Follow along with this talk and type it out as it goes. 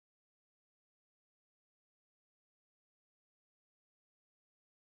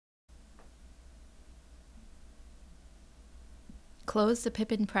Close the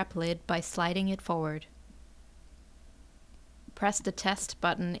Pippin prep lid by sliding it forward. Press the Test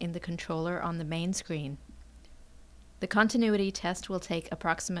button in the controller on the main screen. The continuity test will take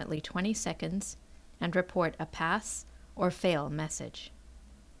approximately 20 seconds and report a pass or fail message.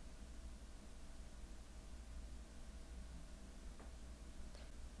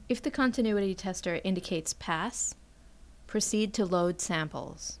 If the continuity tester indicates pass, proceed to load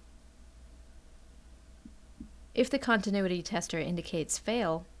samples. If the continuity tester indicates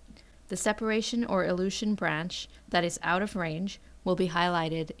fail, the separation or elution branch that is out of range will be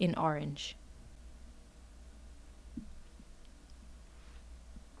highlighted in orange.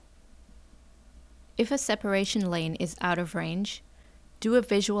 If a separation lane is out of range, do a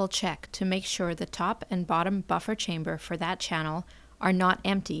visual check to make sure the top and bottom buffer chamber for that channel are not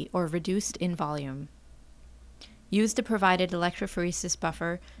empty or reduced in volume. Use the provided electrophoresis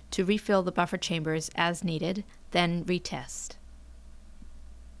buffer to refill the buffer chambers as needed, then retest.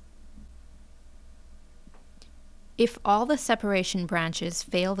 If all the separation branches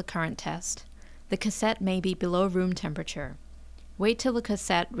fail the current test, the cassette may be below room temperature. Wait till the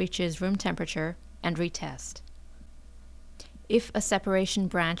cassette reaches room temperature and retest. If a separation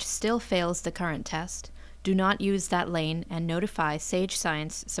branch still fails the current test, do not use that lane and notify Sage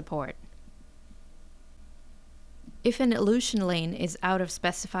Science support. If an elution lane is out of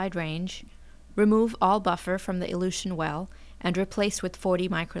specified range, remove all buffer from the elution well and replace with 40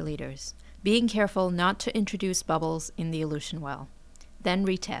 microliters, being careful not to introduce bubbles in the elution well. Then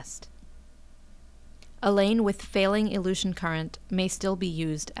retest. A lane with failing elution current may still be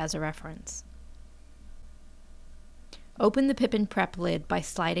used as a reference. Open the Pippin prep lid by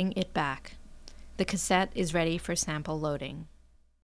sliding it back. The cassette is ready for sample loading.